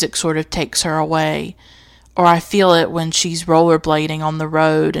 The music sort of takes her away. Or I feel it when she's rollerblading on the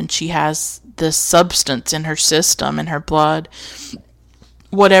road and she has this substance in her system, in her blood.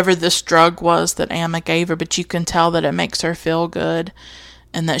 Whatever this drug was that Amma gave her, but you can tell that it makes her feel good.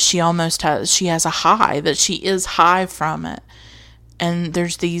 And that she has a high, that she is high from it. And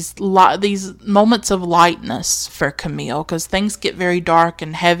there's these moments of lightness for Camille, because things get very dark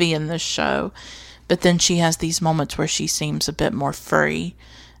and heavy in this show. But then she has these moments where she seems a bit more free,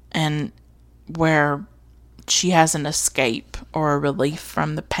 and where she has an escape or a relief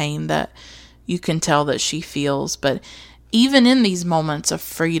from the pain that you can tell that she feels. But even in these moments of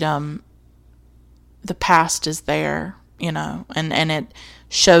freedom, the past is there, and it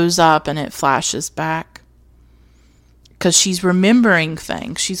shows up and it flashes back. Because she's remembering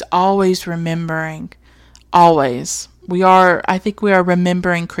things. She's always remembering. Always. I think we are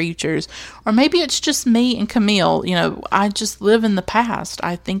remembering creatures. Or maybe it's just me and Camille. I just live in the past.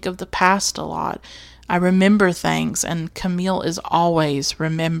 I think of the past a lot. I remember things, and Camille is always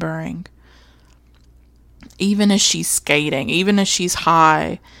remembering. Even as she's skating, even as she's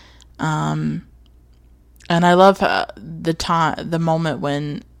high. And I love the moment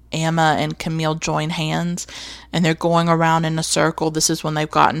when Amma and Camille join hands and they're going around in a circle. This is when they've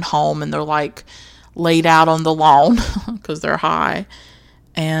gotten home and they're like laid out on the lawn because they're high,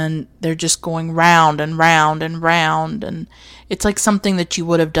 and they're just going round and round and round. And it's like something that you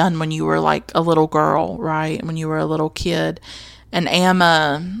would have done when you were like a little girl, right? When you were a little kid. And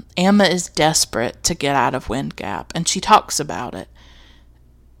Amma is desperate to get out of Wind Gap, and she talks about it.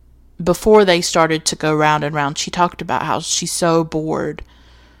 Before they started to go round and round, she talked about how she's so bored,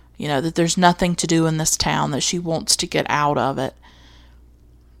 that there's nothing to do in this town, that she wants to get out of it,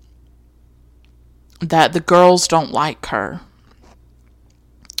 that the girls don't like her.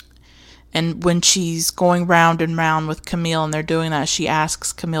 And when she's going round and round with Camille and they're doing that, she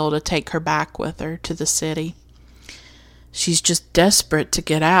asks Camille to take her back with her to the city. She's just desperate to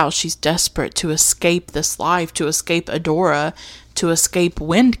get out. She's desperate to escape this life, to escape Adora, to escape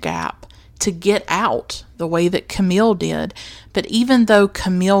Wind Gap, to get out the way that Camille did. But even though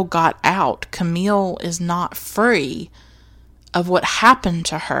Camille got out, Camille is not free of what happened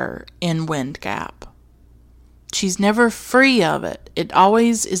to her in Wind Gap. She's never free of it. It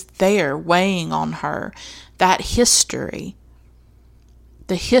always is there weighing on her. That history.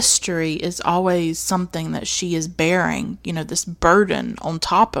 The history is always something that she is bearing, this burden on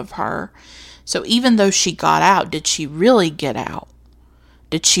top of her. So even though she got out, did she really get out?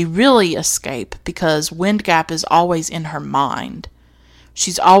 Did she really escape? Because Wind Gap is always in her mind.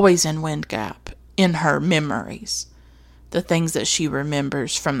 She's always in Wind Gap, in her memories. The things that she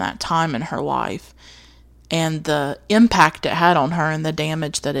remembers from that time in her life. And the impact it had on her and the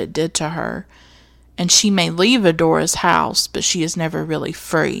damage that it did to her. And she may leave Adora's house, but she is never really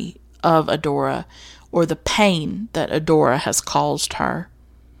free of Adora or the pain that Adora has caused her.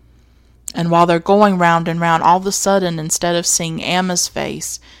 And while they're going round and round, all of a sudden, instead of seeing Amma's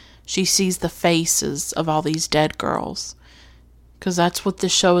face, she sees the faces of all these dead girls. Because that's what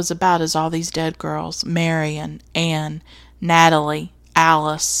this show is about, is all these dead girls. Marion, Anne, Natalie,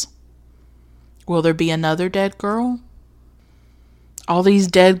 Alice. Will there be another dead girl? All these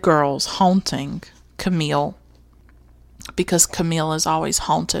dead girls haunting Camille. because Camille is always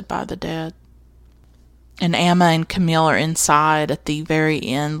haunted by the dead. And Amma and Camille are inside at the very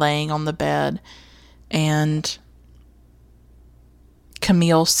end, laying on the bed, and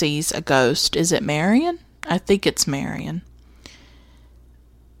Camille sees a ghost. Is it Marion? I think it's Marion.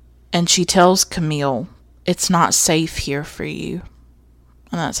 And she tells Camille, "It's not safe here for you."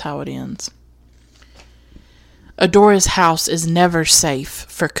 And that's how it ends. Adora's house is never safe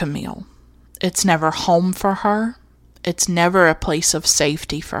for Camille. It's never home for her. It's never a place of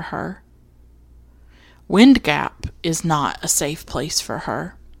safety for her. Wind Gap is not a safe place for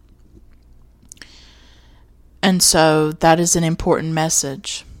her. And so that is an important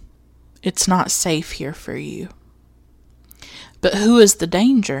message. It's not safe here for you. But who is the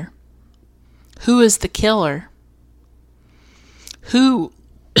danger? Who is the killer? Who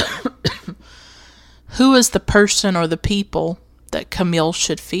is the person or the people that Camille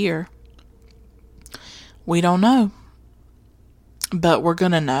should fear? We don't know. But we're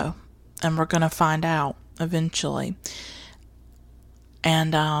going to know. And we're going to find out eventually.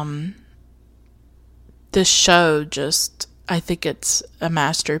 And this show just, I think it's a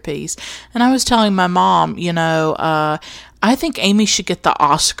masterpiece. And I was telling my mom, I think Amy should get the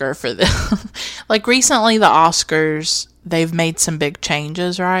Oscar for this. Like recently the Oscars, they've made some big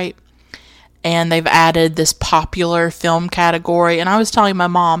changes, right? And they've added this popular film category. And I was telling my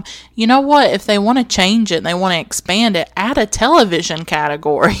mom, you know what? If they want to change it and they want to expand it, add a television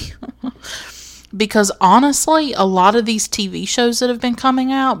category. Because honestly, a lot of these TV shows that have been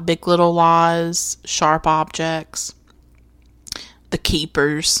coming out, Big Little Lies, Sharp Objects, The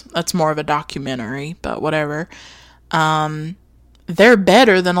Keepers, that's more of a documentary, but whatever. They're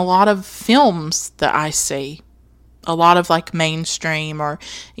better than a lot of films that I see. A lot of like mainstream or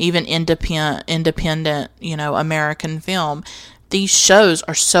even independent, American film. These shows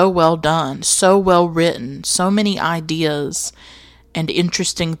are so well done, so well written, so many ideas and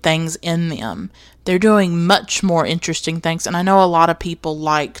interesting things in them. They're doing much more interesting things. And I know a lot of people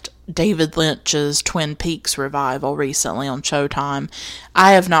liked David Lynch's Twin Peaks revival recently on Showtime.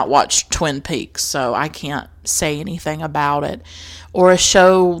 I have not watched Twin Peaks, so I can't say anything about it. Or a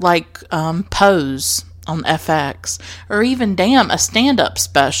show like Pose on FX, or even a stand-up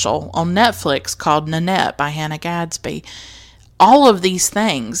special on Netflix called Nanette by Hannah Gadsby. All of these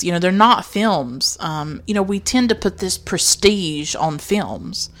things, they're not films. We tend to put this prestige on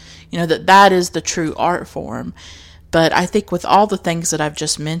films, that is the true art form. But I think with all the things that I've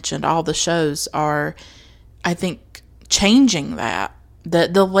just mentioned, all the shows are, I think, changing that.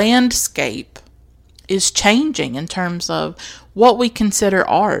 The landscape is changing in terms of what we consider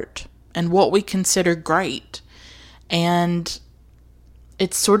art and what we consider great. And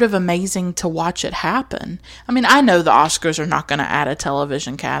it's sort of amazing to watch it happen. I mean, I know the Oscars are not going to add a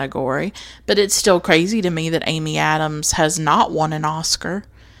television category, but it's still crazy to me that Amy Adams has not won an Oscar.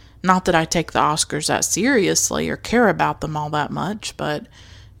 Not that I take the Oscars that seriously or care about them all that much, but,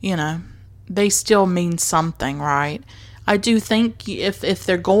 they still mean something, right? I do think if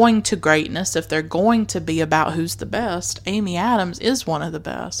they're going to greatness, if they're going to be about who's the best, Amy Adams is one of the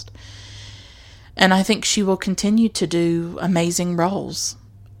best. And I think she will continue to do amazing roles.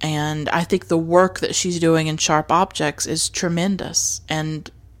 And I think the work that she's doing in Sharp Objects is tremendous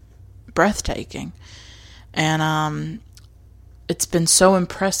and breathtaking. And it's been so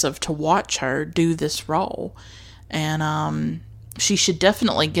impressive to watch her do this role. And she should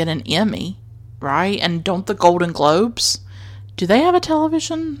definitely get an Emmy, right? And don't the Golden Globes, do they have a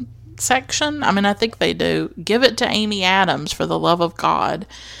television section? I mean, I think they do. Give it to Amy Adams, for the love of God.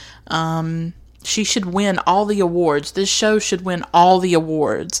 She should win all the awards. This show should win all the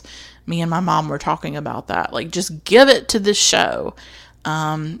awards. Me and my mom were talking about that. Like, just give it to this show.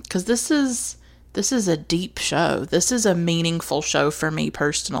 'Cause this is a deep show. This is a meaningful show for me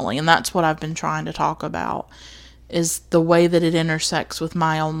personally. And that's what I've been trying to talk about, is the way that it intersects with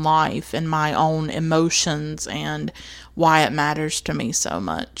my own life and my own emotions and why it matters to me so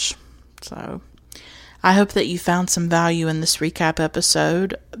much. So I hope that you found some value in this recap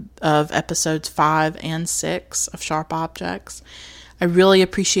episode of episodes 5 and 6 of Sharp Objects. I really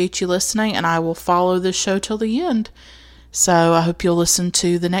appreciate you listening, and I will follow this show till the end. So I hope you'll listen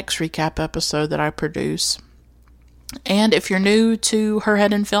to the next recap episode that I produce. And if you're new to Her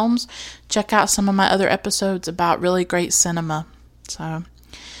Head in Films, check out some of my other episodes about really great cinema. So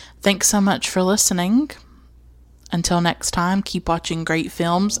thanks so much for listening. Until next time, keep watching great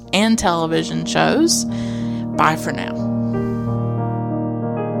films and television shows. Bye for now.